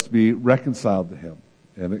to be reconciled to him.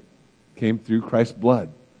 And it came through Christ's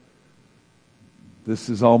blood. This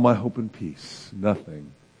is all my hope and peace.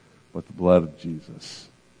 Nothing but the blood of Jesus.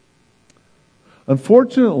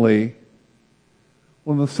 Unfortunately,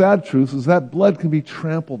 one of the sad truths is that blood can be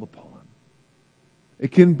trampled upon.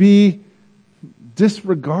 It can be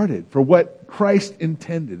disregarded for what Christ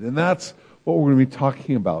intended. And that's what we're going to be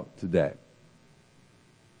talking about today.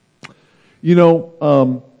 You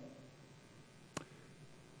know,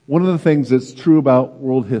 one of the things that's true about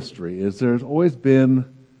world history is there's always been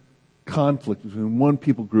conflict between one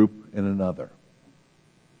people group and another.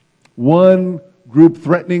 One group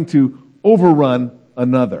threatening to overrun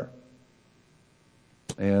another.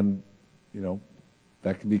 And, you know,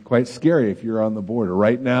 that can be quite scary if you're on the border.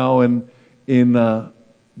 Right now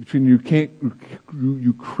between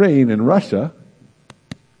Ukraine and Russia,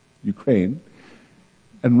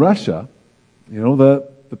 you know,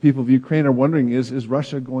 the people of Ukraine are wondering, is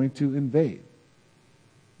Russia going to invade?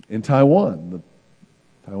 In Taiwan, the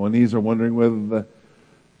Taiwanese are wondering whether the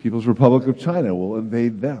People's Republic of China will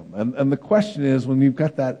invade them. And the question is, when you've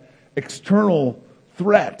got that external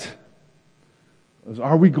threat,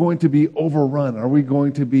 are we going to be overrun? Are we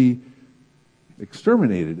going to be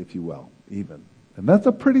exterminated, if you will, even? And that's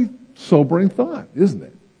a pretty sobering thought, isn't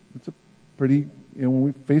it? It's a pretty, you know, when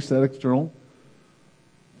we face that external,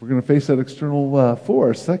 we're going to face that external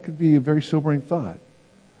force, that could be a very sobering thought.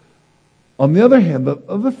 On the other hand, the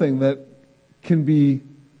other thing that can be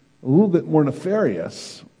a little bit more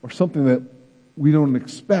nefarious, or something that we don't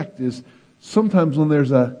expect, is sometimes when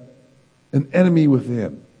there's an enemy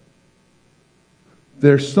within.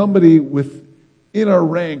 There's somebody within our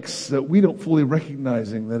ranks that we don't fully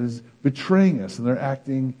recognizing that is betraying us, and they're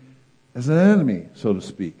acting as an enemy, so to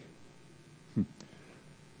speak.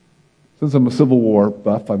 Since I'm a Civil War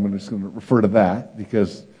buff, I'm just going to refer to that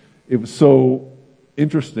because it was so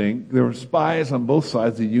interesting. There were spies on both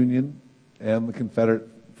sides, the Union and the Confederate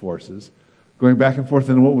forces, going back and forth.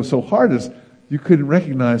 And what was so hard is you couldn't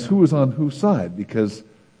recognize who was on whose side, because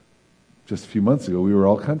just a few months ago we were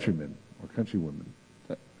all countrymen or countrywomen.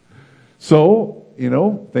 So, you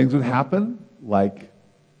know, things would happen like,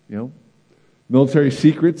 you know, military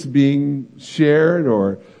secrets being shared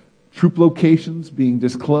or troop locations being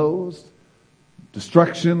disclosed,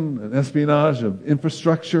 destruction and espionage of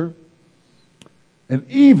infrastructure, and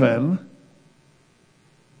even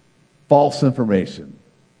false information,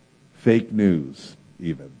 fake news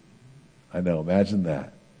even. I know, imagine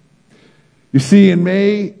that. You see, in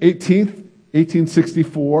May 18th,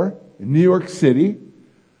 1864, in New York City,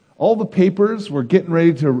 all the papers were getting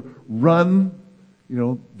ready to run, you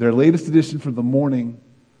know, their latest edition for the morning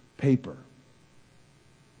paper.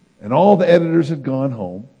 And all the editors had gone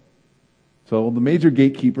home, so the major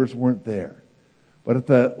gatekeepers weren't there. But at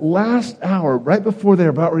the last hour, right before they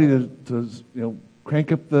were about ready to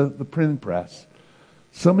crank up the printing press,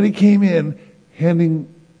 somebody came in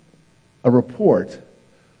handing a report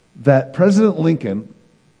that President Lincoln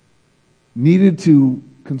needed to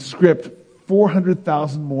conscript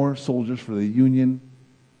 400,000 more soldiers for the Union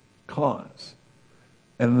cause.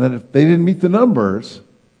 And that if they didn't meet the numbers,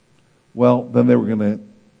 well, then they were going to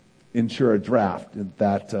ensure a draft in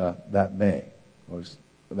that May, or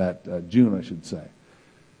that June, I should say.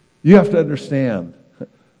 You have to understand,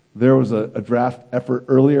 there was a draft effort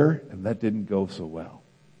earlier, and that didn't go so well.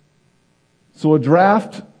 So a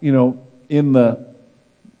draft, you know, in the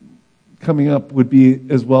coming up would be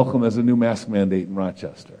as welcome as a new mask mandate in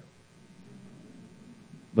Rochester.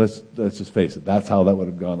 Let's just face it, that's how that would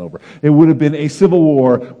have gone over. It would have been a civil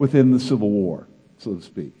war within the Civil War, so to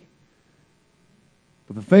speak.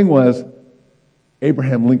 But the thing was,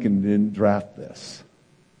 Abraham Lincoln didn't draft this.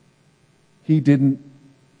 He didn't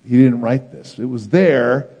write this. It was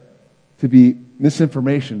there to be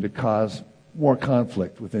misinformation to cause more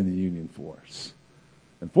conflict within the Union force.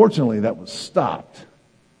 Unfortunately, that was stopped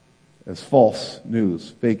as false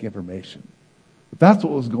news, fake information. But that's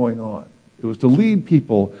what was going on. It was to lead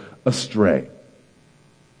people astray.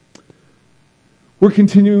 We're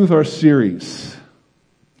continuing with our series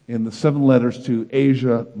in the 7 letters to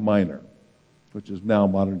Asia Minor, which is now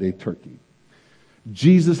modern-day Turkey.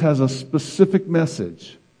 Jesus has a specific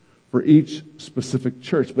message for each specific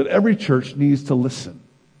church, but every church needs to listen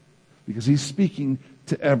because he's speaking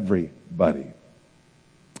to everybody.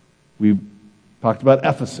 We've talked about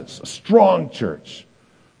Ephesus, a strong church,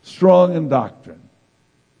 strong in doctrine,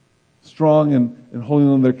 strong in holding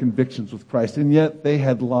on their convictions with Christ, and yet they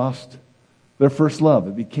had lost their first love.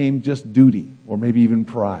 It became just duty, or maybe even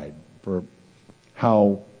pride, for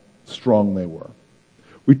how strong they were.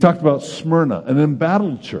 We talked about Smyrna, an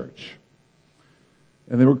embattled church.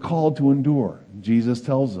 And they were called to endure. Jesus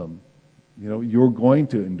tells them, you're going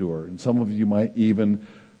to endure, and some of you might even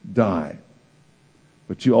die.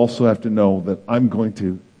 But you also have to know that I'm going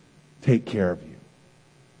to take care of you.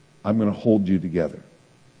 I'm going to hold you together.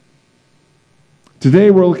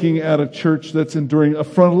 Today we're looking at a church that's enduring a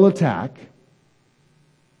frontal attack,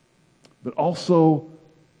 but also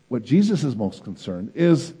what Jesus is most concerned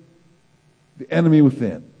is the enemy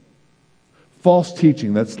within. False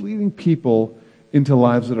teaching that's leading people into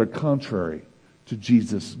lives that are contrary to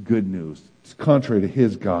Jesus' good news. It's contrary to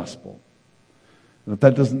his gospel. And if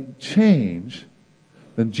that doesn't change,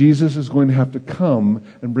 then Jesus is going to have to come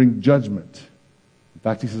and bring judgment. In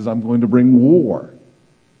fact, he says, I'm going to bring war.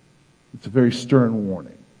 It's a very stern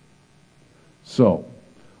warning. So,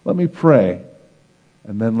 let me pray,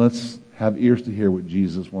 and then let's have ears to hear what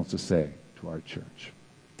Jesus wants to say to our church.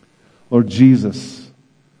 Lord Jesus,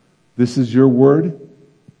 this is your word.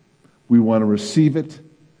 We want to receive it.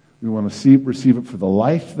 We want to receive it for the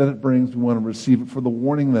life that it brings. We want to receive it for the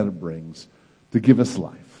warning that it brings to give us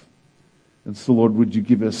life. And so, Lord, would you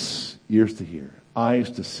give us ears to hear,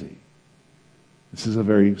 eyes to see? This is a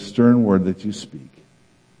very stern word that you speak,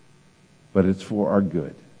 but it's for our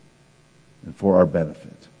good and for our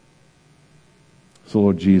benefit. So,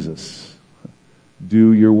 Lord Jesus,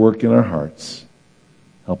 do your work in our hearts.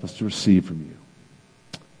 Help us to receive from you.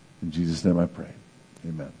 In Jesus' name I pray.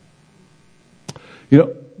 Amen.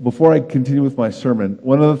 Before I continue with my sermon,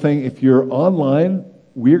 one other thing, if you're online,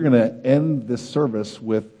 we're going to end this service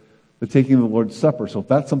with the taking of the Lord's Supper. So if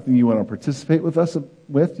that's something you want to participate with us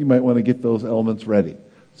with, you might want to get those elements ready.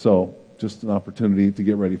 So just an opportunity to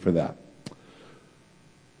get ready for that.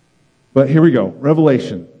 But here we go.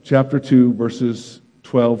 Revelation chapter 2, verses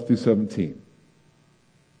 12 through 17.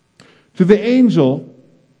 To the angel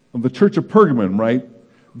of the church of Pergamon, write,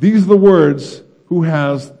 these are the words who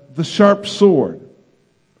has the sharp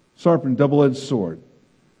and double-edged sword.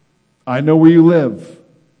 I know where you live,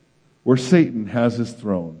 where Satan has his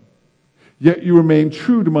throne. Yet you remain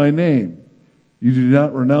true to my name. You do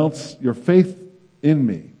not renounce your faith in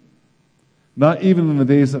me. Not even in the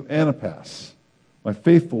days of Antipas, my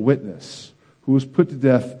faithful witness, who was put to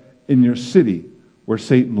death in your city where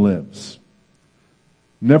Satan lives.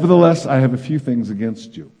 Nevertheless, I have a few things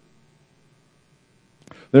against you.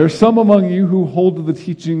 There are some among you who hold to the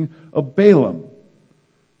teaching of Balaam,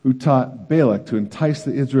 who taught Balak to entice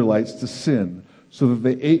the Israelites to sin so that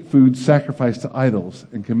they ate food sacrificed to idols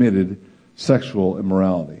and committed sexual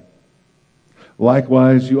immorality.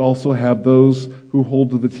 Likewise, you also have those who hold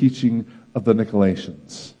to the teaching of the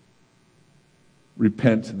Nicolaitans.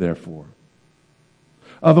 Repent, therefore.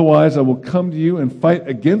 Otherwise, I will come to you and fight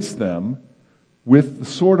against them with the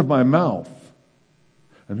sword of my mouth.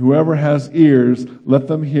 And whoever has ears, let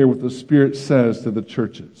them hear what the Spirit says to the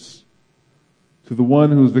churches. To the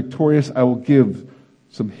one who is victorious, I will give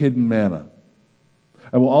some hidden manna.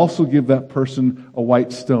 I will also give that person a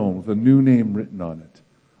white stone with a new name written on it,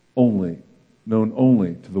 known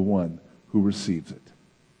only to the one who receives it.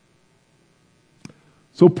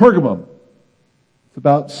 So Pergamum, it's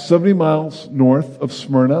about 70 miles north of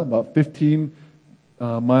Smyrna, about 15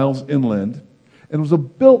 miles inland, and was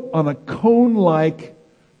built on a cone-like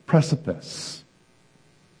precipice.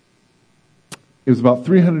 It was about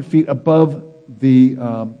 300 feet above the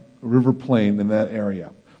river plain in that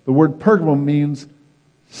area. The word Pergamum means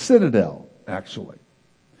citadel, actually.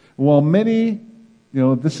 And while many,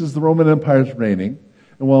 this is the Roman Empire's reigning,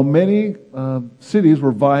 and while many cities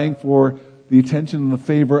were vying for the attention and the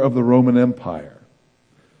favor of the Roman Empire,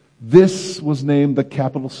 this was named the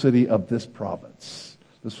capital city of this province.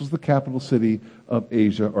 This was the capital city of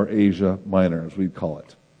Asia, or Asia Minor, as we'd call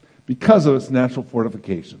it, because of its natural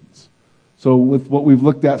fortifications. So with what we've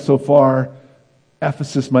looked at so far,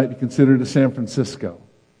 Ephesus might be considered a San Francisco,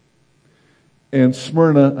 and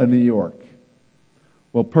Smyrna a New York.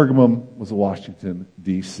 Well, Pergamum was a Washington,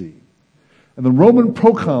 D.C. And the Roman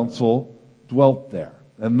proconsul dwelt there,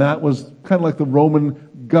 and that was kind of like the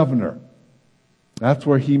Roman governor. That's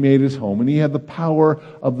where he made his home, and he had the power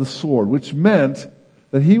of the sword, which meant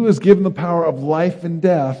that he was given the power of life and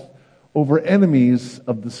death over enemies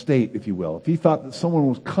of the state, if you will. If he thought that someone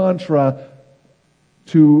was contra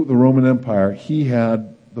to the Roman Empire, he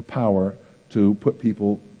had the power to put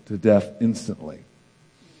people to death instantly.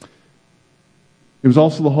 It was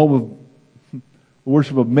also the home of the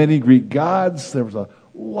worship of many Greek gods. There was a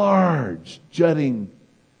large jutting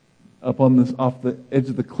up on this, off the edge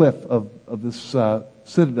of the cliff of this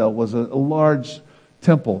citadel was a large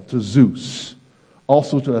temple to Zeus,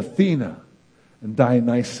 also to Athena and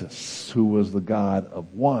Dionysus, who was the god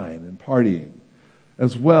of wine and partying,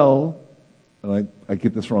 as well, and I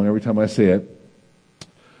get this wrong every time I say it,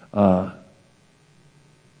 Let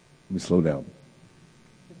me slow down.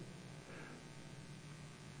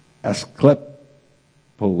 Asclepios,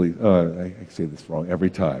 I say this wrong every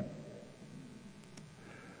time.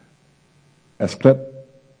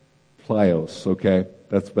 Asclepios, okay?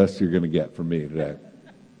 That's the best you're going to get from me today.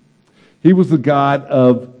 He was the god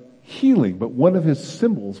of healing, but one of his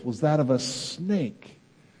symbols was that of a snake.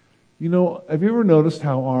 You know, have you ever noticed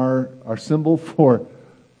how our symbol for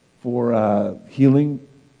healing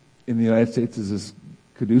in the United States is this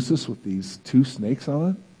caduceus with these two snakes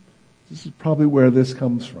on it? This is probably where this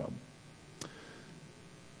comes from.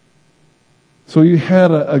 So you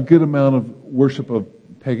had a good amount of worship of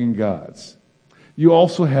pagan gods. You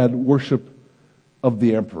also had worship of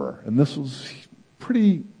the emperor. And this was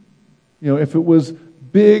pretty, if it was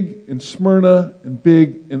big in Smyrna and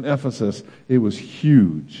big in Ephesus, it was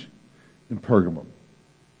huge in Pergamum.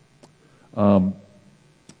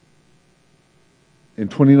 In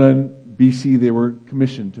 29 BC, they were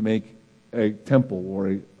commissioned to make a temple or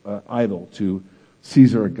an idol to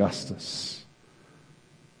Caesar Augustus.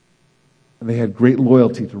 And they had great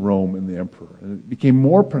loyalty to Rome and the emperor. And it became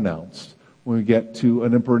more pronounced when we get to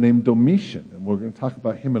an emperor named Domitian. And we're going to talk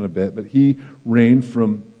about him in a bit. But he reigned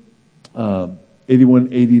from 81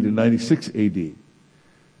 AD to 96 AD. And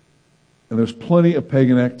there's plenty of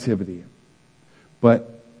pagan activity.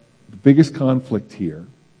 But the biggest conflict here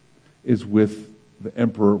is with the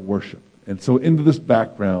emperor worship. And so into this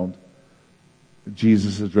background,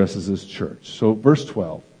 Jesus addresses his church. So verse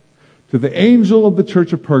 12. To the angel of the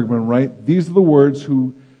church of Pergamon, write, these are the words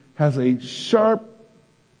who has a sharp,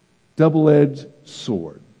 double-edged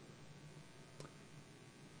sword.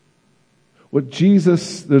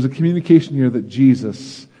 There's a communication here that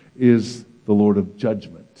Jesus is the Lord of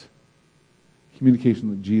judgment. Communication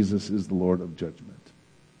that Jesus is the Lord of judgment.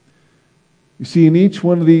 You see, in each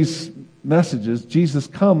one of these messages, Jesus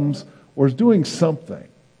comes or is doing something.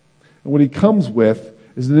 And what he comes with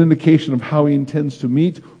is an indication of how he intends to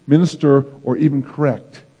meet, minister, or even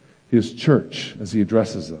correct his church as he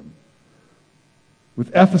addresses them. With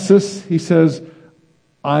Ephesus, he says,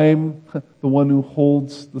 I'm the one who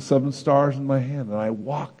holds the 7 stars in my hand, and I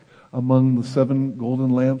walk among the 7 golden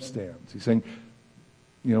lampstands. He's saying,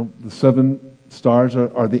 the 7 stars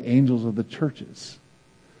are the angels of the churches.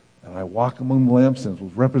 And I walk among the lampstands,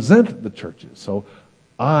 which represent the churches. So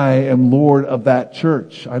I am Lord of that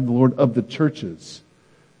church. I'm the Lord of the churches.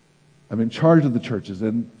 I'm in charge of the churches.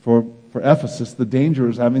 And for Ephesus, the danger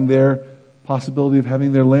is possibility of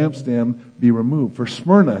having their lampstand be removed. For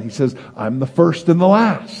Smyrna, he says, I'm the first and the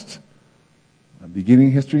last. I'm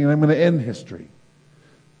beginning history and I'm going to end history.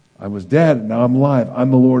 I was dead and now I'm alive.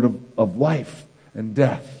 I'm the Lord of life and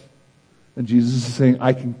death. And Jesus is saying,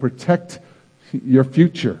 I can protect your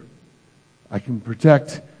future. I can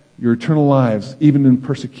protect your eternal lives, even in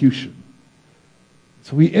persecution.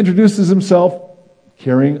 So he introduces himself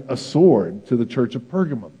carrying a sword to the church of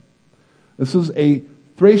Pergamum. This is a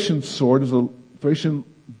Thracian sword, is a Thracian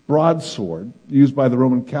broadsword used by the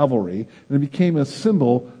Roman cavalry, and it became a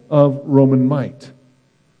symbol of Roman might.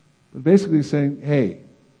 But basically saying, hey,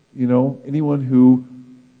 anyone who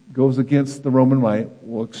goes against the Roman might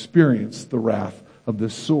will experience the wrath of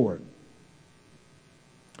this sword.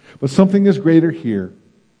 But something is greater here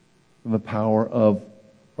than the power of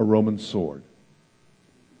a Roman sword.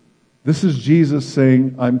 This is Jesus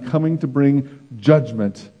saying, I'm coming to bring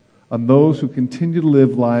judgment on those who continue to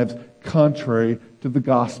live lives contrary to the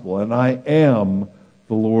gospel. And I am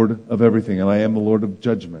the Lord of everything, and I am the Lord of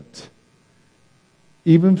judgment.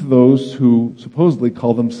 Even to those who supposedly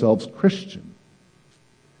call themselves Christian.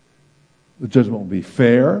 The judgment will be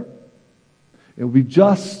fair, it will be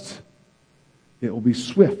just, it will be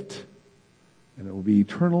swift, and it will be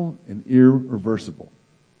eternal and irreversible.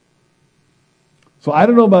 So I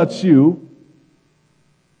don't know about you,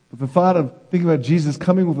 but the thought of thinking about Jesus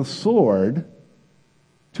coming with a sword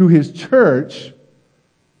to his church,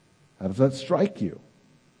 how does that strike you?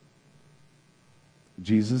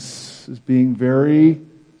 Jesus is being very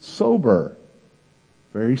sober,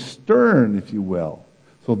 very stern, if you will.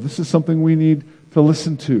 So this is something we need to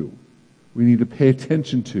listen to. We need to pay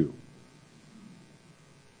attention to.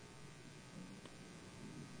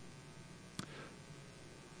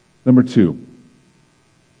 Number 2.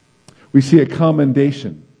 We see a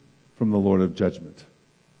commendation from the Lord of judgment.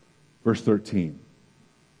 Verse 13.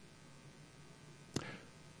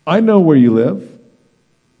 I know where you live,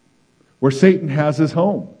 where Satan has his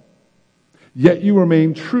home. Yet you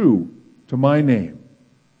remain true to my name.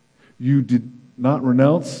 You did not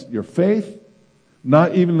renounce your faith,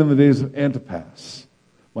 not even in the days of Antipas,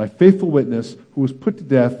 my faithful witness who was put to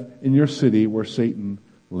death in your city where Satan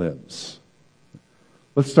lives.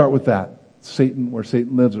 Let's start with that. Satan, where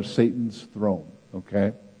Satan lives, or Satan's throne.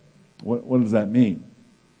 Okay? What does that mean?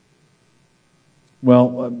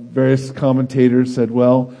 Well, various commentators said,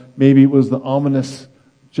 well, maybe it was the ominous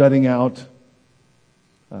jutting out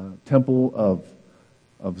temple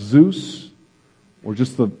of Zeus, or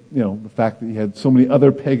just the fact that he had so many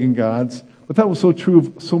other pagan gods. But that was so true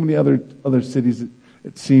of so many other cities.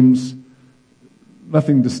 It seems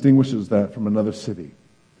nothing distinguishes that from another city.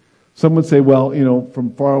 Some would say, well,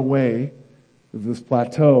 from far away, this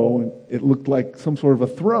plateau, it looked like some sort of a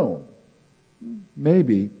throne.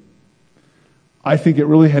 Maybe. I think it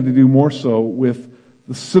really had to do more so with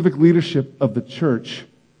the civic leadership of the church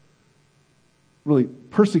really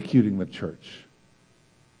persecuting the church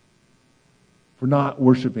for not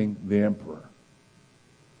worshiping the emperor.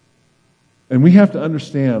 And we have to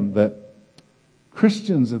understand that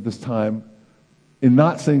Christians at this time, in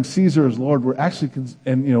not saying Caesar is Lord, were actually,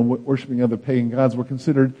 worshiping other pagan gods, were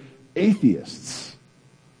considered atheists.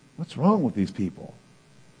 What's wrong with these people?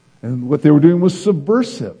 And what they were doing was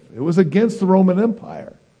subversive. It was against the Roman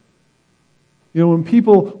Empire. When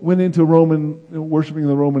people went into worshiping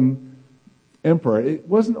the Roman emperor, it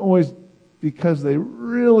wasn't always because they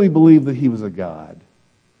really believed that he was a god,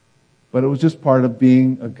 but it was just part of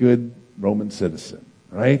being a good Roman citizen,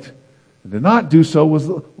 right? And to not do so was,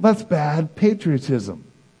 that's bad patriotism.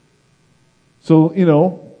 So,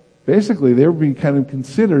 basically they were being kind of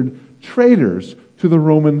considered traitors to the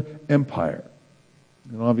Roman Empire.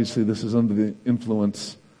 And obviously this is under the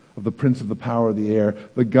influence of the prince of the power of the air,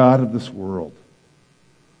 the god of this world.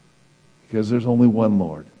 Because there's only one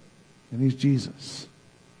Lord, and he's Jesus.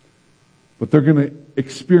 But they're going to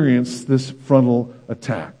experience this frontal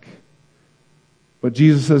attack. But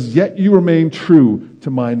Jesus says, yet you remain true to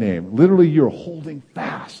my name. Literally, you're holding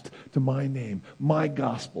fast to my name, my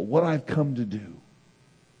gospel, what I've come to do.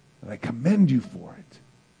 And I commend you for it.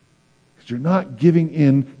 Because you're not giving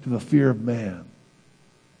in to the fear of man.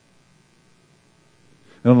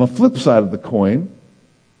 And on the flip side of the coin,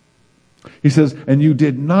 he says, and you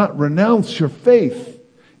did not renounce your faith,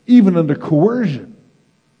 even under coercion.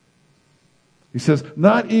 He says,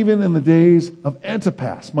 not even in the days of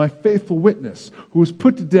Antipas, my faithful witness, who was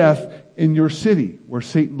put to death in your city where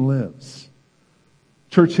Satan lives.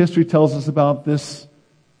 Church history tells us about this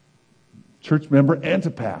church member,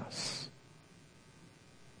 Antipas,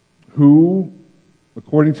 who,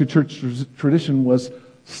 according to church tradition, was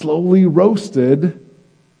slowly roasted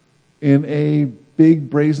in a big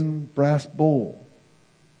brazen brass bowl.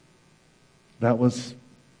 That was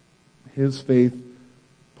his faith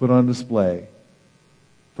put on display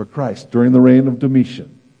for Christ during the reign of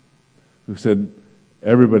Domitian, who said,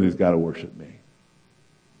 everybody's got to worship me.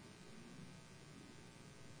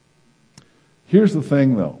 Here's the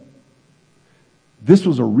thing, though. This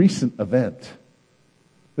was a recent event.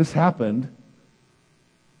 This happened,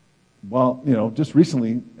 just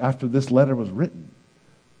recently after this letter was written.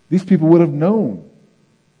 These people would have known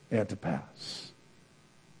Antipas.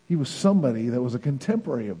 He was somebody that was a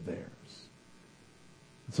contemporary of theirs.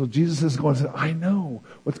 And so Jesus is going to say, I know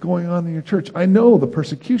what's going on in your church. I know the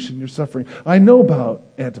persecution you're suffering. I know about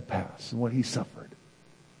Antipas and what he suffered.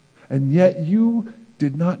 And yet you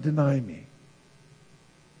did not deny me.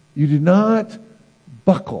 You did not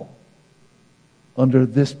buckle under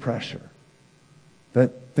this pressure.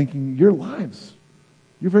 That thinking your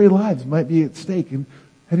very lives might be at stake and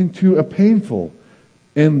heading to a painful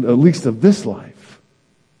end, at least of this life.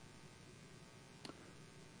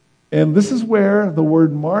 And this is where the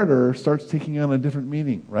word martyr starts taking on a different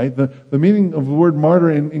meaning, right? The meaning of the word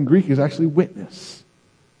martyr in Greek is actually witness.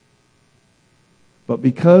 But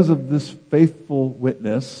because of this faithful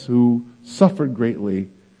witness who suffered greatly,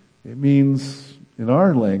 it means, in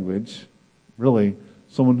our language, really,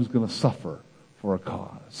 someone who's going to suffer for a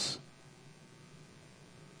cause.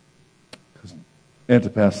 Because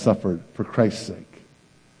Antipas suffered for Christ's sake.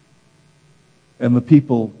 And the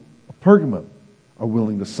people of Pergamum are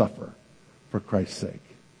willing to suffer for Christ's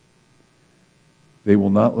sake. They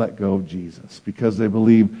will not let go of Jesus because they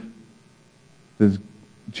believe that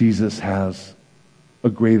Jesus has a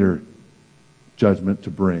greater judgment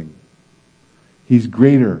to bring. He's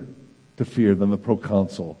greater to fear than the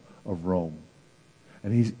proconsul of Rome.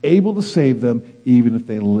 And he's able to save them even if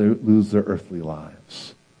they lose their earthly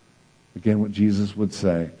lives. Again, what Jesus would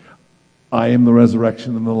say, I am the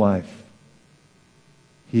resurrection and the life.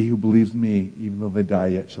 He who believes me, even though they die,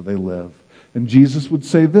 yet shall they live. And Jesus would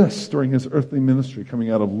say this during his earthly ministry, coming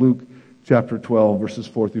out of Luke chapter 12, verses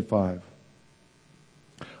 4 through 5.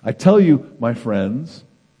 I tell you, my friends,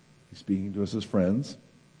 he's speaking to us as friends,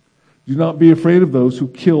 do not be afraid of those who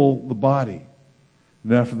kill the body,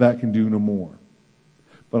 and after that can do no more.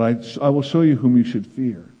 but I will show you whom you should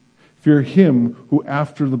fear. Fear him who,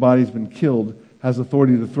 after the body's been killed, has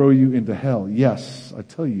authority to throw you into hell. Yes, I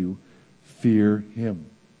tell you, fear him.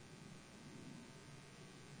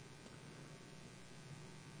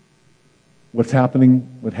 What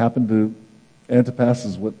happened to Antipas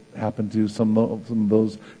is what happened to some of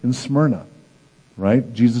those in Smyrna,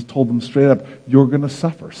 right? Jesus told them straight up, you're going to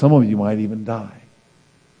suffer. Some of you might even die.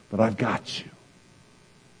 But I've got you.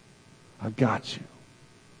 I've got you.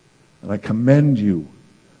 And I commend you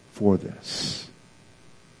for this.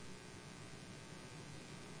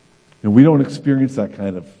 And we don't experience that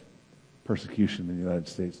kind of persecution in the United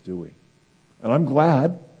States, do we? And I'm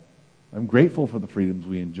glad. I'm grateful for the freedoms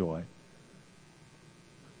we enjoy.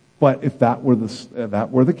 But if that were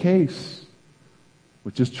the case,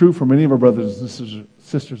 which is true for many of our brothers and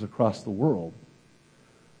sisters across the world,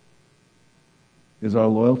 is our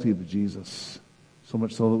loyalty to Jesus. So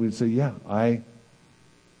much so that we'd say, yeah, I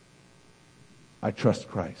trust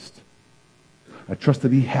Christ. I trust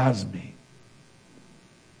that he has me.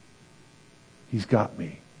 He's got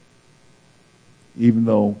me. Even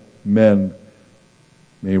though men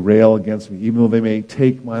may rail against me, even though they may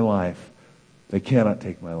take my life, they cannot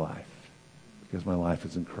take my life because my life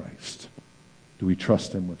is in Christ. Do we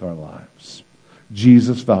trust him with our lives?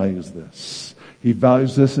 Jesus values this. He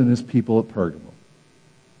values this in his people at Pergamum.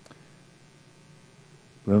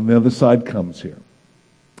 But on the other side comes here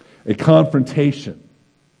a confrontation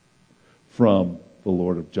from the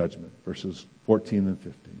Lord of judgment, verses 14 and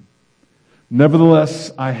 15.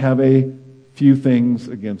 Nevertheless, I have a few things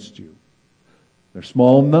against you. They're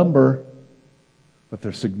small in number, but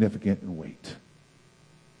they're significant in weight.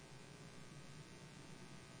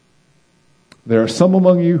 There are some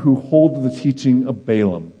among you who hold to the teaching of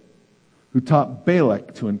Balaam, who taught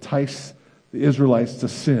Balak to entice the Israelites to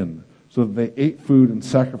sin, so that they ate food and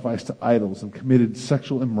sacrificed to idols and committed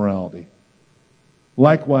sexual immorality.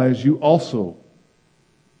 Likewise, you also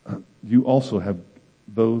have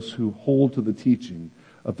those who hold to the teaching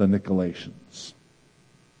of the Nicolaitans.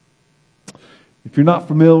 If you're not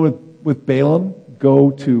familiar with Balaam,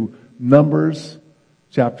 go to Numbers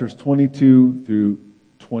chapters 22 through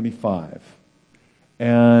 25.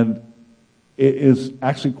 And it is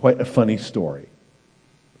actually quite a funny story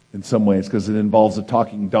in some ways because it involves a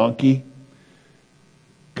talking donkey.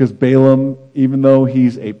 Because Balaam, even though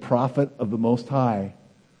he's a prophet of the Most High,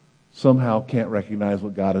 somehow can't recognize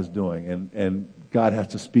what God is doing. And God has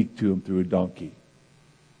to speak to him through a donkey.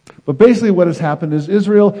 But basically what has happened is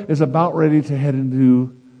Israel is about ready to head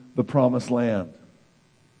into the promised land.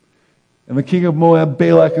 And the king of Moab,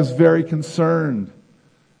 Balak, is very concerned.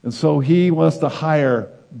 And so he wants to hire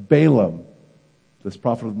Balaam, this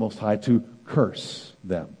prophet of the Most High, to curse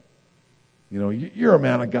them. You know, you're a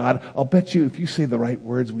man of God. I'll bet you if you say the right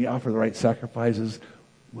words and we offer the right sacrifices,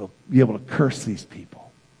 we'll be able to curse these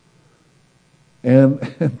people. And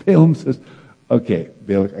Balaam says, okay,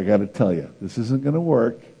 Balak, I got to tell you, this isn't going to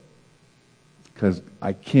work because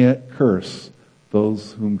I can't curse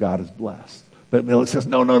those whom God has blessed. But Balak says,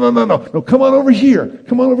 no, come on over here.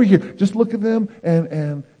 Come on over here. Just look at them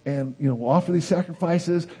and we'll offer these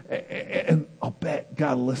sacrifices and I'll bet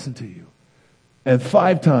God will listen to you. And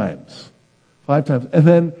five times.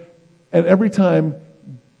 And every time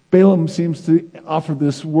Balaam seems to offer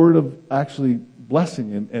this word of actually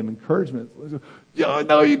blessing and encouragement.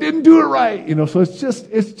 No, you didn't do it right. So it's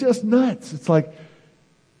just nuts. It's like,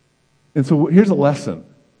 and so here's a lesson.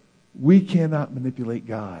 We cannot manipulate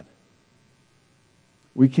God.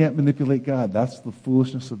 We can't manipulate God. That's the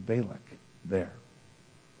foolishness of Balak there.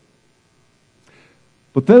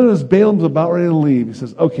 But then as Balaam's about ready to leave, he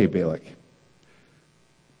says, okay, Balak,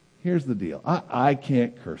 here's the deal. I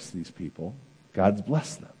can't curse these people. God's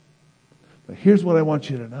blessed them. But here's what I want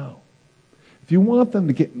you to know. If you want them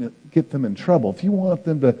to get them in trouble, if you want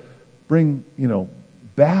them to bring,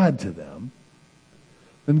 bad to them,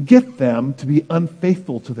 then get them to be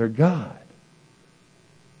unfaithful to their God.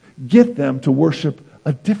 Get them to worship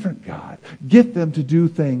a different God. Get them to do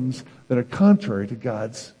things that are contrary to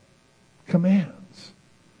God's commands.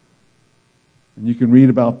 And you can read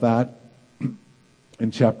about that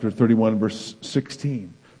in chapter 31, verse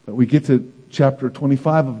 16. But we get to chapter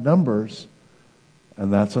 25 of Numbers,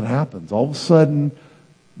 and that's what happens. All of a sudden,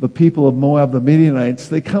 the people of Moab, the Midianites,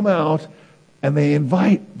 they come out and they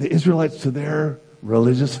invite the Israelites to their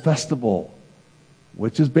religious festival,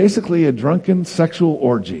 which is basically a drunken sexual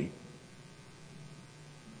orgy.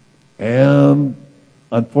 And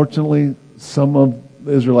unfortunately, some of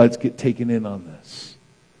the Israelites get taken in on this.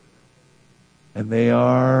 And they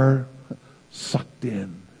are sucked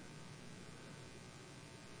in,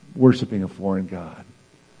 worshiping a foreign god,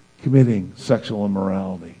 committing sexual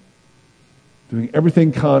immorality, doing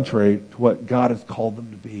everything contrary to what God has called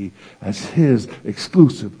them to be as his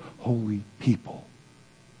exclusive holy people.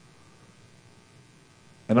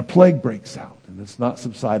 And a plague breaks out, and it's not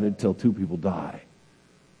subsided till 2 people die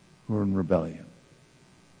who are in rebellion.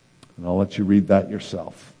 And I'll let you read that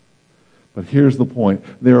yourself. But here's the point.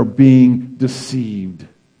 They are being deceived,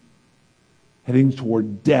 heading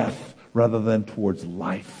toward death rather than towards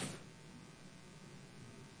life.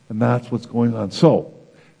 And that's what's going on. So,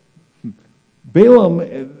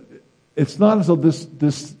 Balaam, it's not as though this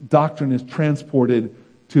doctrine is transported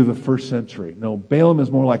to the first century. No, Balaam is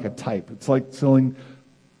more like a type. It's like telling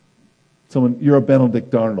someone, you're a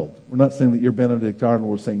Benedict Arnold. We're not saying that you're Benedict Arnold,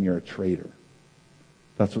 we're saying you're a traitor.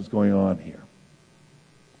 That's what's going on here.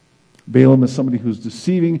 Balaam is somebody who's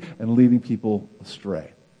deceiving and leading people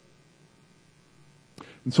astray.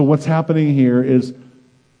 And so what's happening here is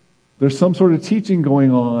there's some sort of teaching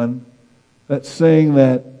going on that's saying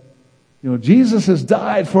that, Jesus has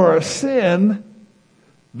died for our sin,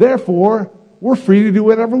 therefore, we're free to do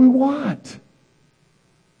whatever we want.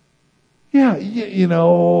 Yeah,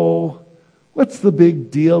 what's the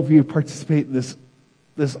big deal if you participate in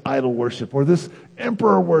this idol worship or this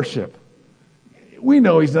emperor worship? We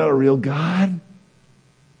know he's not a real God.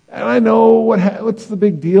 And I know what's the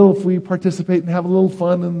big deal if we participate and have a little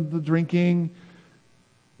fun in the drinking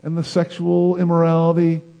and the sexual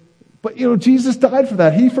immorality. But, Jesus died for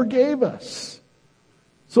that. He forgave us.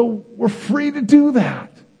 So we're free to do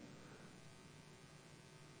that.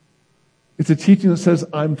 It's a teaching that says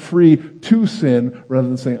I'm free to sin rather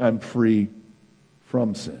than saying I'm free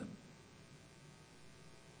from sin.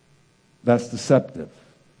 That's deceptive.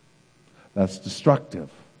 That's destructive.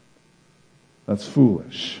 That's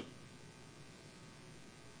foolish.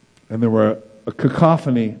 And there were a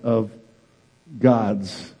cacophony of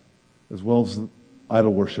gods as well as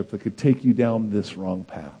idol worship that could take you down this wrong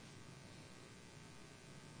path.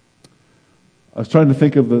 I was trying to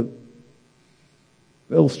think of the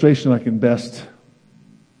illustration I can best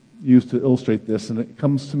use to illustrate this, and it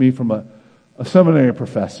comes to me from a seminary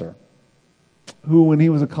professor who, when he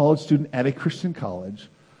was a college student at a Christian college,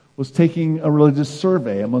 was taking a religious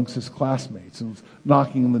survey amongst his classmates and was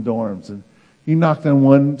knocking in the dorms. And he knocked on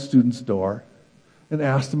one student's door and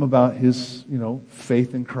asked him about his,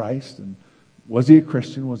 faith in Christ. And was he a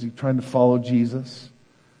Christian? Was he trying to follow Jesus?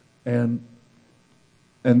 And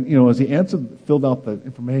as he filled out the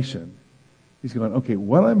information, he's going, okay,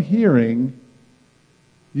 what I'm hearing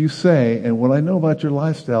you say and what I know about your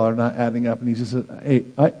lifestyle are not adding up. And he just said, hey,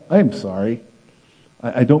 I'm sorry.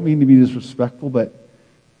 I don't mean to be disrespectful, but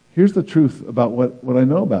here's the truth about what I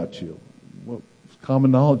know about you. What's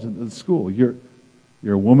common knowledge in the school. You're a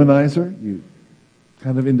womanizer. You're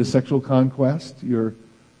kind of into sexual conquest. You're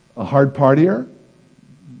a hard partier.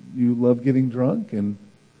 You love getting drunk, and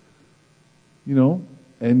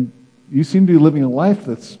and you seem to be living a life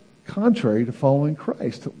that's contrary to following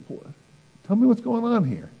Christ. Tell me what's going on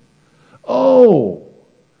here. Oh,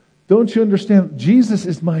 don't you understand? Jesus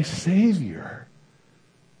is my Savior,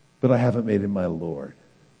 but I haven't made him my Lord.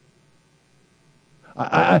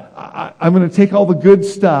 I'm going to take all the good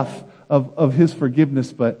stuff of his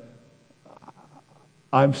forgiveness, but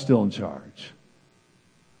I'm still in charge.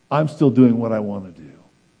 I'm still doing what I want to do.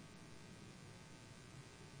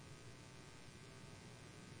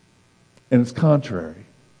 And it's contrary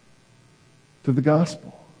to the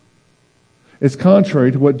gospel. It's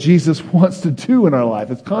contrary to what Jesus wants to do in our life.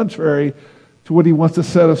 It's contrary to what he wants to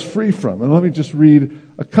set us free from. And let me just read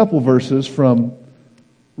a couple verses from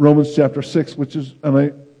Romans chapter 6, which is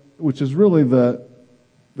really the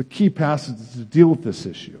key passage to deal with this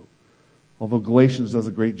issue. Although Galatians does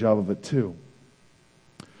a great job of it too.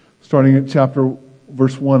 Starting at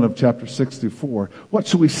verse 1 of chapter 6 through 4. What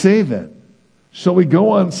shall we say then? Shall we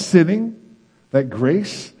go on sinning that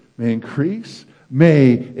grace may increase?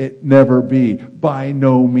 May it never be. By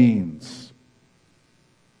no means.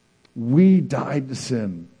 We died to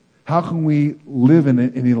sin. How can we live in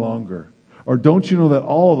it any longer? Or don't you know that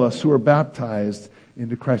all of us who are baptized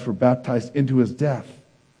into Christ were baptized into his death?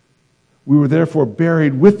 We were therefore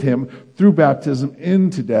buried with him through baptism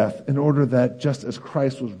into death, in order that just as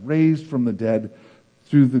Christ was raised from the dead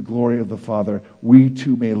through the glory of the Father, we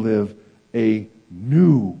too may live a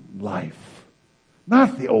new life.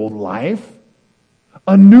 Not the old life,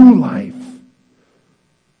 a new life.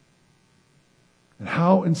 And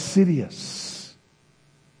how insidious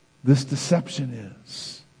this deception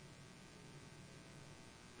is.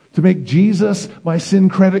 To make Jesus my sin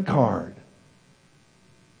credit card.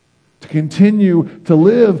 To continue to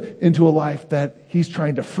live into a life that he's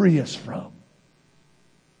trying to free us from.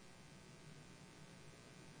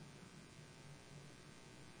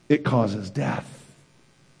 it causes death.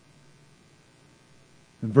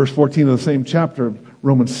 In verse 14 of the same chapter of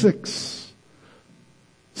Romans 6,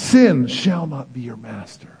 sin shall not be your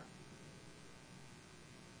master.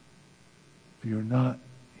 For you're not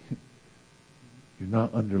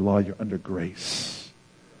under law, you're under grace.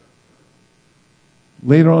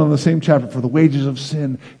 Later on in the same chapter, for the wages of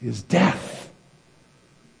sin is death.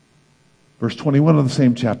 Verse 21 of the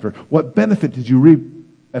same chapter, what benefit did you reap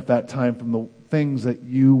at that time from the things that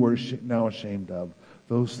you were now ashamed of?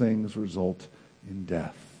 Those things result in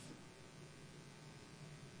death.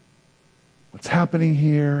 What's happening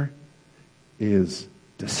here is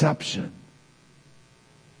deception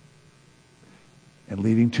and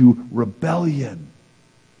leading to rebellion.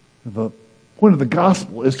 The point of the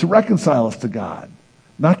gospel is to reconcile us to God,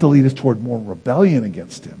 not to lead us toward more rebellion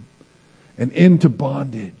against Him and into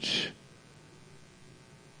bondage.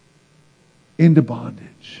 Into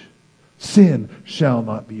bondage. Sin shall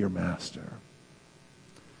not be your master.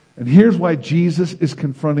 And here's why Jesus is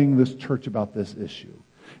confronting this church about this issue,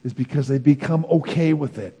 is because they become okay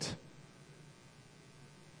with it.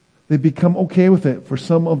 They become okay with it for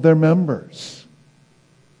some of their members.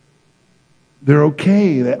 They're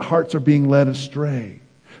okay that hearts are being led astray.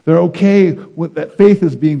 They're okay with that faith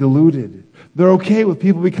is being diluted. They're okay with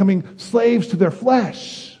people becoming slaves to their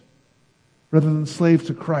flesh rather than slaves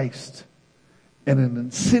to Christ. And an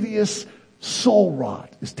insidious soul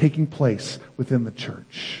rot is taking place within the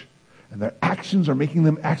church. And their actions are making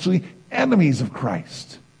them actually enemies of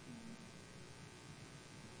Christ.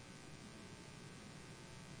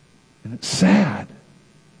 And it's sad.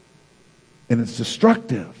 And it's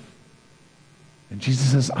destructive. And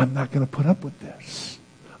Jesus says, I'm not going to put up with this.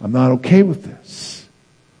 I'm not okay with this.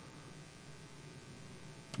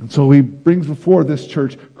 And so He brings before this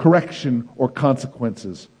church correction or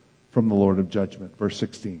consequences from the Lord of judgment. Verse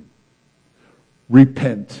 16.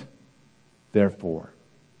 Repent, therefore.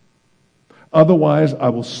 Otherwise, I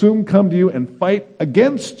will soon come to you and fight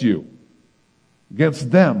against you,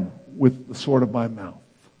 against them with the sword of my mouth.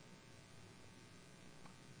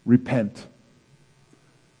 Repent.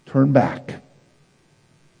 Turn back.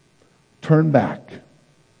 Turn back.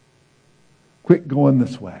 Quit going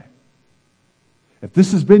this way. If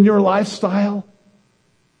this has been your lifestyle,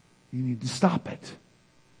 you need to stop it.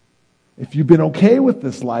 If you've been okay with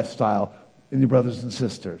this lifestyle, in your brothers and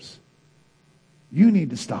sisters, you need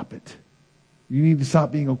to stop it. You need to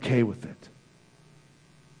stop being okay with it.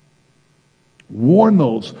 Warn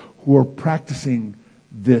those who are practicing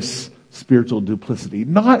this spiritual duplicity,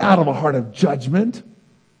 not out of a heart of judgment,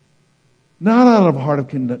 not out of a heart of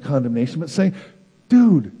condemnation, but saying,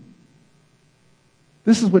 dude,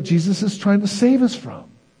 this is what Jesus is trying to save us from.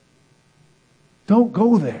 Don't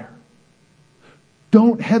go there.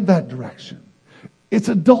 Don't head that direction. It's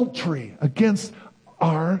adultery against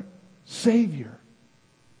our Savior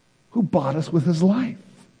who bought us with His life.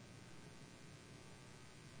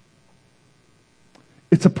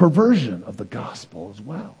 It's a perversion of the gospel as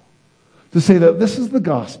well. To say that this is the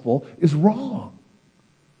gospel is wrong.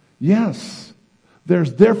 Yes,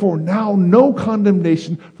 there's therefore now no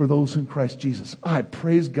condemnation for those in Christ Jesus. I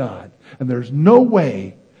praise God. And there's no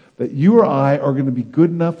way that you or I are going to be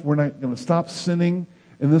good enough. We're not going to stop sinning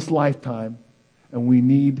in this lifetime. And we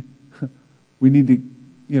need to,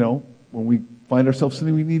 when we find ourselves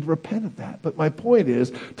sinning, we need to repent of that. But my point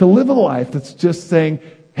is, to live a life that's just saying,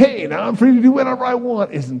 hey, now I'm free to do whatever I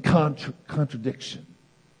want, is in contradiction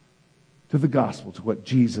to the gospel, to what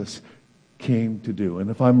Jesus came to do. And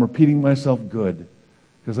if I'm repeating myself, good,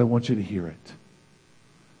 because I want you to hear it.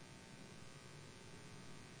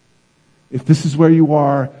 If this is where you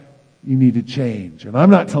are, you need to change. And I'm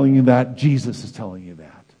not telling you that. Jesus is telling you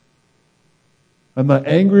that. I'm not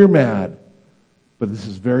angry or mad, but this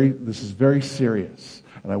is very serious.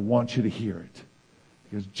 And I want you to hear it.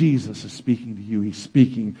 Because Jesus is speaking to you. He's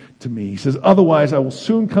speaking to me. He says, otherwise I will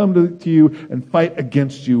soon come to you and fight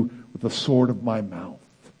against you with the sword of my mouth.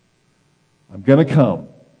 I'm going to come.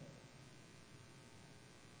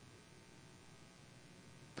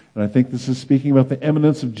 And I think this is speaking about the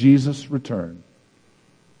imminence of Jesus' return,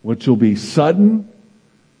 which will be sudden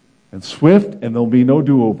and swift, and there'll be no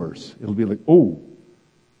do-overs. It'll be like, oh,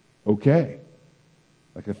 okay.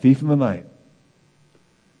 Like a thief in the night.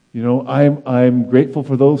 You know, I'm grateful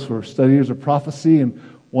for those who are studiers of prophecy and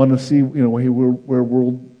want to see, where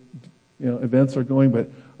world, events are going. But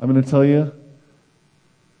I'm going to tell you,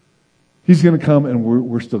 He's going to come, and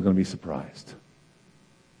we're still going to be surprised.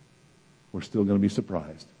 We're still going to be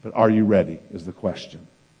surprised. But are you ready, is the question.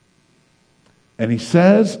 And He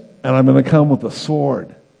says, and I'm going to come with a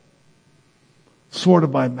sword. Sword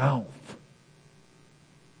of my mouth.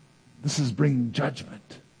 This is bringing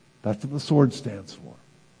judgment. That's what the sword stands for.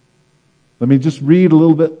 Let me just read a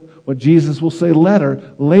little bit what Jesus will say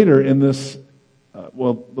later in this,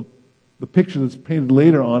 the picture that's painted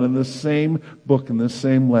later on in this same book, in this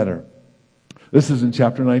same letter. This is in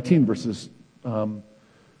chapter 19, verses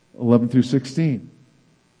 11 through 16.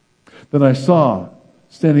 Then I saw,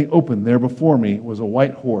 standing open there before me, was a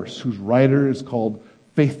white horse, whose rider is called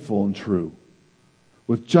Faithful and True.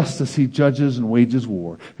 With justice he judges and wages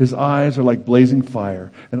war. His eyes are like blazing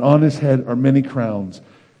fire, and on his head are many crowns.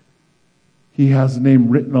 He has a name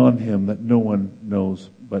written on him that no one knows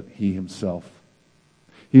but he himself.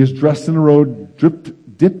 He is dressed in a robe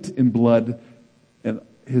dipped in blood, and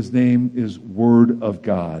his name is Word of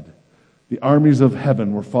God. The armies of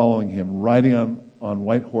heaven were following him, riding on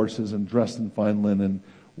white horses and dressed in fine linen,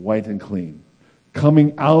 white and clean.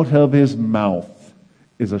 Coming out of his mouth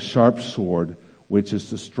is a sharp sword, which is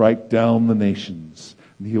to strike down the nations,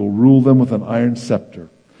 and he will rule them with an iron scepter.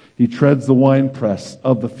 He treads the winepress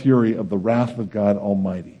of the fury of the wrath of God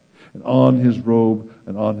Almighty. And on his robe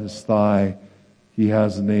and on his thigh he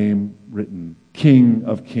has a name written, King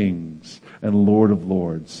of Kings and Lord of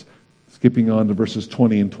Lords. Skipping on to verses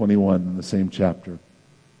 20 and 21 in the same chapter.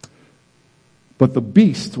 But the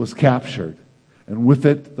beast was captured, and with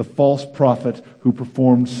it the false prophet who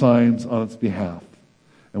performed signs on its behalf.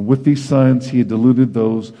 And with these signs he had deluded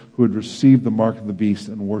those who had received the mark of the beast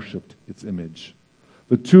and worshipped its image.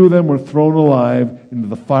 The two of them were thrown alive into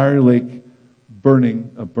the fiery lake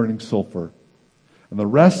of burning sulfur. And the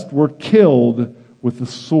rest were killed with the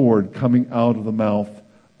sword coming out of the mouth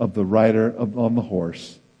of the rider on the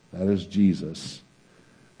horse, that is Jesus.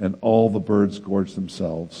 And all the birds gorged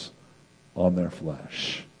themselves on their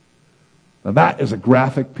flesh. Now that is a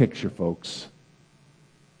graphic picture, folks.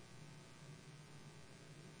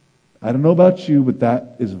 I don't know about you, but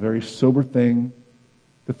that is a very sober thing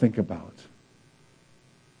to think about.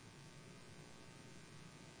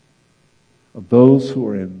 Of those who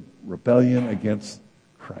are in rebellion against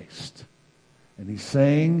Christ. And he's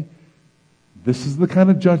saying, this is the kind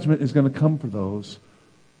of judgment is going to come for those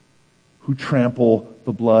who trample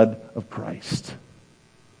the blood of Christ.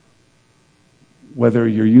 Whether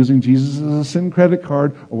you're using Jesus as a sin credit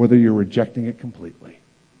card or whether you're rejecting it completely.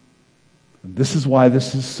 And this is why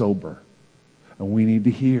this is sober. And we need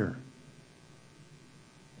to hear.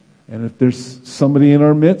 And if there's somebody in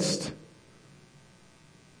our midst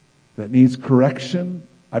that needs correction,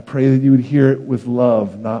 I pray that you would hear it with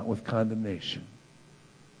love, not with condemnation.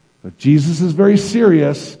 But Jesus is very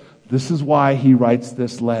serious. This is why he writes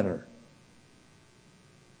this letter.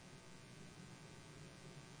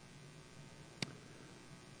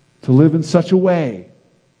 To live in such a way,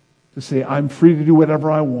 to say, I'm free to do whatever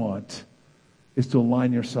I want, is to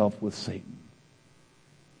align yourself with Satan.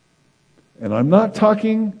 And I'm not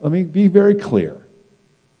talking, let me be very clear.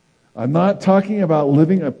 I'm not talking about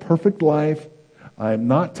living a perfect life. I'm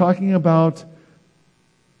not talking about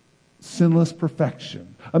sinless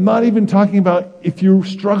perfection. I'm not even talking about if you're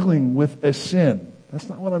struggling with a sin. That's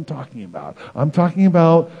not what I'm talking about. I'm talking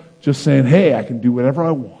about just saying, hey, I can do whatever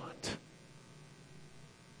I want.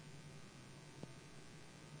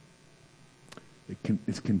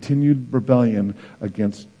 It's continued rebellion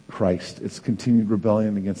against Christ. It's continued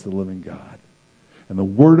rebellion against the living God. And the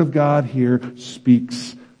Word of God here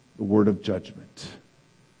speaks the word of judgment.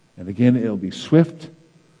 And again, it'll be swift,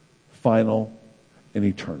 final, and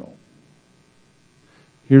eternal.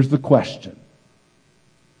 Here's the question.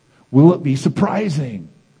 Will it be surprising?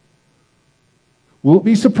 Will it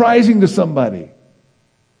be surprising to somebody?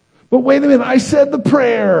 But wait a minute, I said the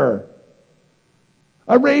prayer.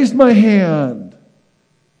 I raised my hand.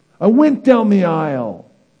 I went down the aisle.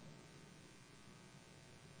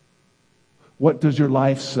 What does your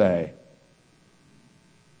life say?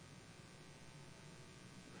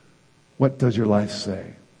 What does your life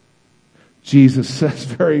say? Jesus says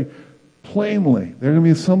very plainly. There are going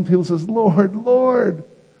to be some people who says, Lord, Lord.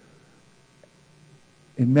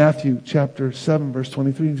 In Matthew chapter 7, verse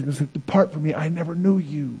 23, he's going to say, depart from me, I never knew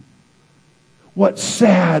you. What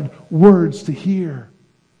sad words to hear.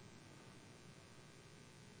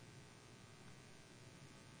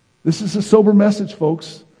 This is a sober message,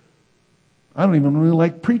 folks. I don't even really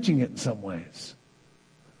like preaching it in some ways.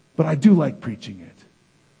 But I do like preaching it.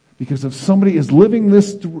 Because if somebody is living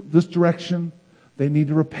this direction, they need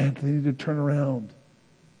to repent. They need to turn around.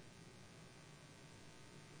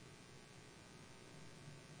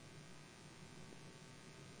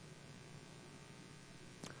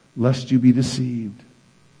 Lest you be deceived.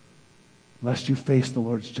 Lest you face the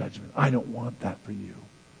Lord's judgment. I don't want that for you.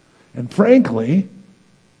 And frankly,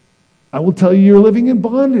 I will tell you you're living in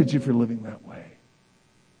bondage if you're living that way.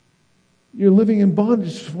 you're living in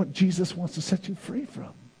bondage to what Jesus wants to set you free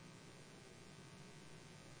from.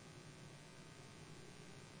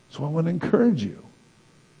 So I want to encourage you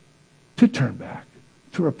to turn back,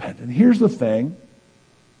 to repent. And here's the thing.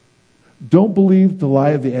 Don't believe the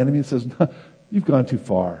lie of the enemy that says, no, you've gone too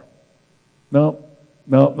far. No.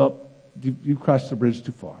 You've crossed the bridge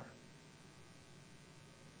too far.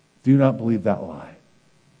 Do not believe that lie.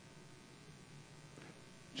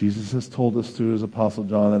 Jesus has told us through his apostle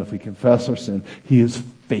John that if we confess our sin, he is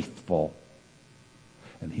faithful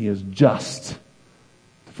and he is just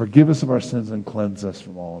to forgive us of our sins and cleanse us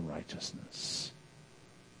from all unrighteousness.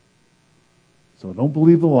 So don't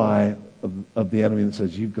believe the lie of the enemy that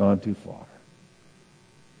says you've gone too far.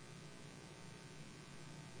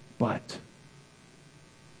 But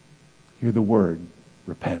hear the word,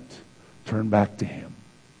 repent. Turn back to him.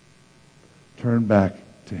 Turn back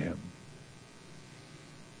to him.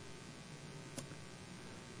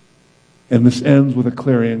 And this ends with a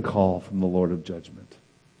clarion call from the Lord of judgment.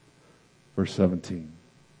 Verse 17.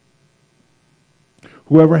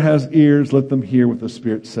 Whoever has ears, let them hear what the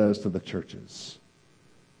Spirit says to the churches.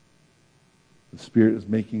 The Spirit is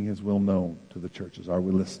making his will known to the churches. Are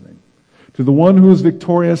we listening? To the one who is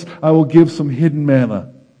victorious, I will give some hidden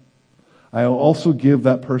manna. I will also give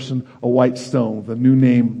that person a white stone with a new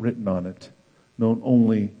name written on it, known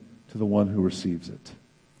only to the one who receives it.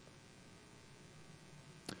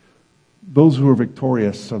 Those who are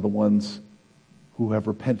victorious are the ones who have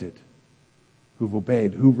repented, who've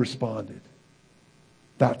obeyed, who've responded.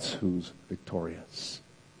 That's who's victorious.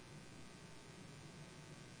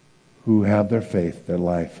 Who have their faith, their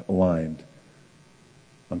life aligned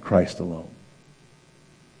on Christ alone.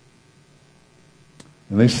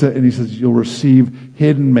 And he says, you'll receive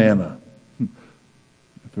hidden manna.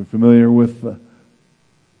 If you're familiar with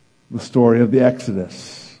the story of the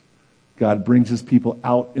Exodus, God brings his people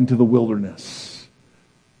out into the wilderness.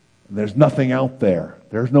 And there's nothing out there.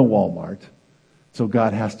 There's no Walmart. So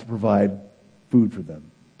God has to provide food for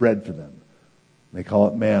them, bread for them. They call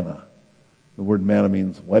it manna. The word manna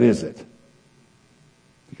means, what is it?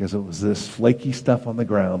 Because it was this flaky stuff on the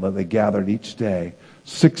ground that they gathered each day,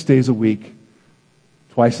 6 days a week,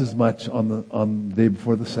 twice as much on the day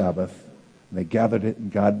before the Sabbath. And they gathered it,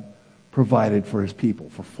 and God provided for his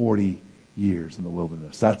people for 40 years in the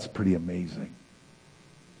wilderness. That's pretty amazing.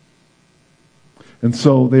 And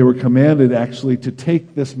so they were commanded actually to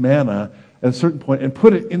take this manna at a certain point and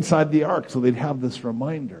put it inside the ark so they'd have this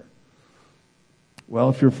reminder. Well,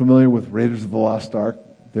 if you're familiar with Raiders of the Lost Ark,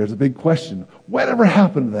 there's a big question. Whatever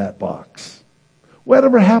happened to that box?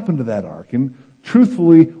 Whatever happened to that ark? And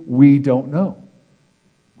truthfully, we don't know.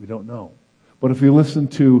 We don't know. But if you listen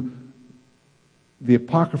to the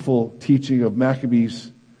apocryphal teaching of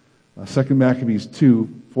Maccabees, 2 Maccabees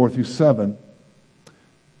 2, 4 through 7,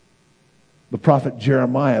 the prophet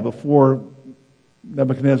Jeremiah, before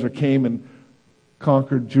Nebuchadnezzar came and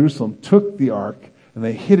conquered Jerusalem, took the ark and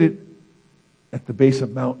they hid it at the base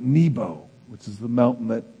of Mount Nebo, which is the mountain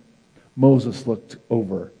that Moses looked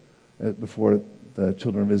over before the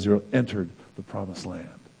children of Israel entered the promised land.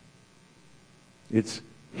 It's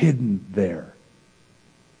hidden there.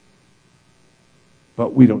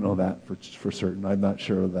 But we don't know that for certain. I'm not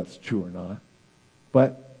sure if that's true or not.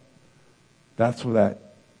 But that's where that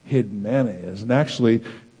hidden manna is. And actually,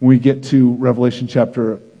 when we get to Revelation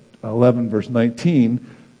chapter 11, verse 19,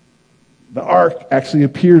 the ark actually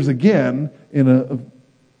appears again in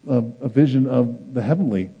a vision of the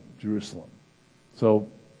heavenly Jerusalem. So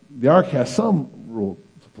the ark has some role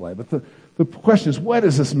to play. But the question is, what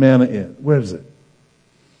is this manna in? Where is it?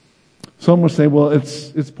 Some will say, well,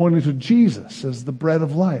 it's pointing to Jesus as the bread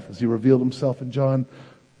of life, as he revealed himself in John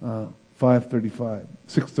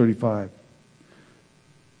 6:35.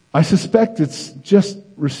 I suspect it's just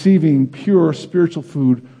receiving pure spiritual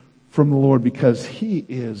food from the Lord because he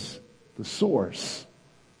is the source,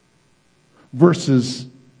 versus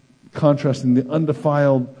contrasting the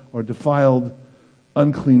undefiled or defiled,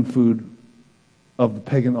 unclean food of the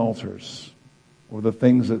pagan altars or the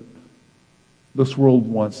things that this world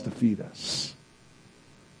wants to feed us.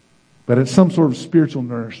 But it's some sort of spiritual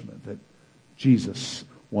nourishment that Jesus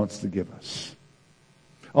wants to give us.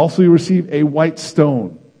 Also, you receive a white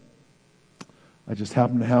stone. I just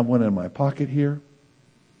happen to have one in my pocket here.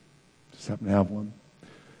 Just happen to have one.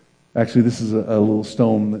 Actually, this is a little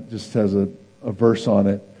stone that just has a verse on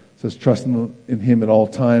it. It says, trust in him at all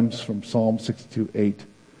times, from Psalm 62:8.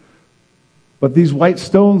 But these white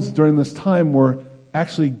stones during this time were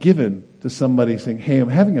actually given to somebody saying, hey, I'm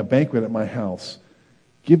having a banquet at my house.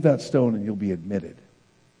 Give that stone and you'll be admitted.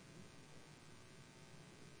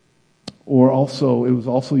 Or also, it was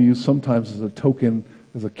also used sometimes as a token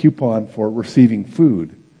as a coupon for receiving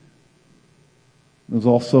food. It was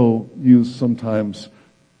also used sometimes,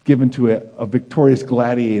 given to a victorious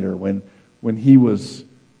gladiator when he was,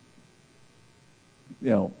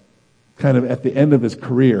 kind of at the end of his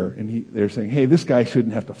career, and they're saying, hey, this guy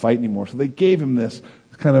shouldn't have to fight anymore. So they gave him this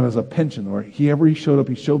kind of as a pension, or whenever he showed up,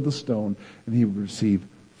 he showed the stone, and he would receive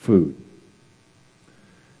food.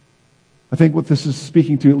 I think what this is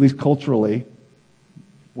speaking to, at least culturally,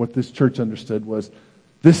 what this church understood was,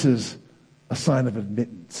 this is a sign of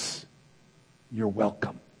admittance. You're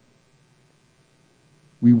welcome.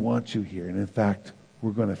 We want you here, and in fact,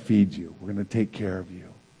 we're going to feed you. We're going to take care of you.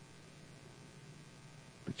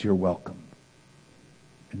 But you're welcome,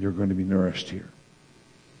 and you're going to be nourished here.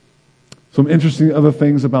 Some interesting other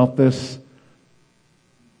things about this.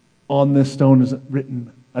 On this stone is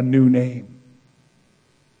written a new name.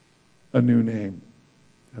 A new name.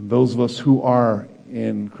 And those of us who are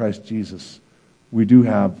in Christ Jesus, we do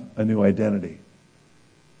have a new identity.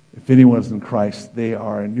 If anyone's in Christ, they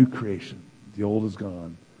are a new creation. The old is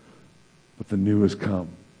gone, but the new has come.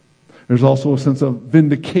 There's also a sense of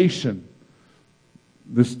vindication.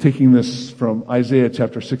 Taking this from Isaiah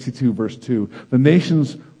chapter 62, verse 2. The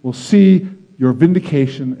nations will see your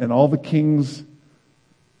vindication, and all the kings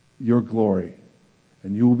your glory.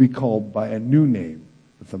 And you will be called by a new name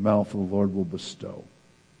that the mouth of the Lord will bestow.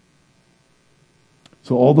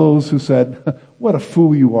 So all those who said, what a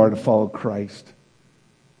fool you are to follow Christ,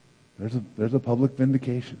 there's a public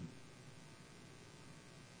vindication.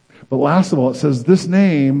 But last of all, it says this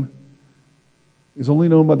name is only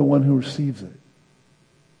known by the one who receives it.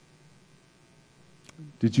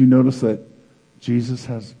 Did you notice that Jesus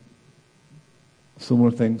has a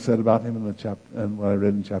similar thing said about him in the chapter, and what I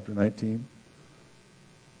read in chapter 19?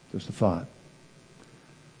 Just a thought.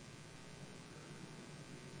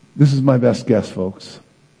 This is my best guess, folks.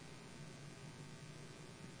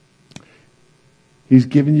 He's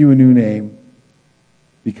given you a new name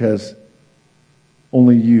because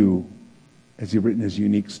only you has written his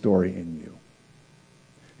unique story in you.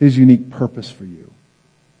 His unique purpose for you.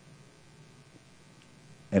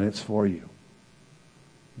 And it's for you.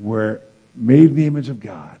 We're made in the image of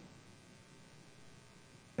God.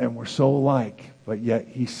 And we're so alike, but yet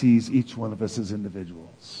he sees each one of us as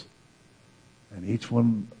individuals. And each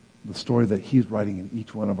one, the story that he's writing in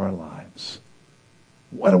each one of our lives.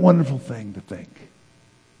 What a wonderful thing to think.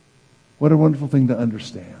 What a wonderful thing to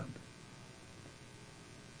understand.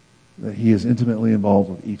 That he is intimately involved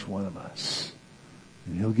with each one of us.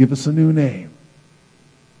 And he'll give us a new name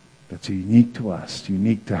that's unique to us,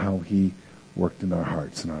 unique to how he worked in our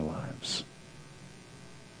hearts and our lives.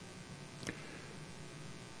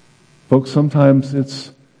 Folks, sometimes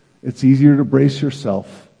it's easier to brace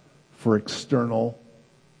yourself for external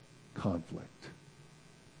conflict.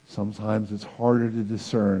 Sometimes it's harder to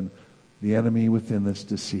discern the enemy within that's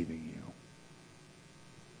deceiving you.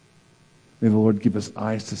 May the Lord give us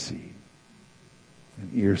eyes to see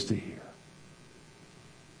and ears to hear.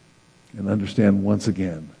 And understand once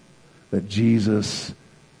again that Jesus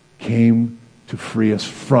came to free us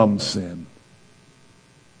from sin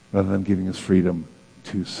rather than giving us freedom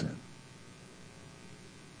to sin.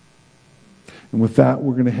 And with that,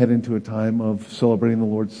 we're going to head into a time of celebrating the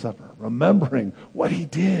Lord's Supper, remembering what he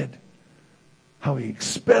did, how he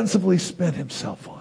expensively spent himself on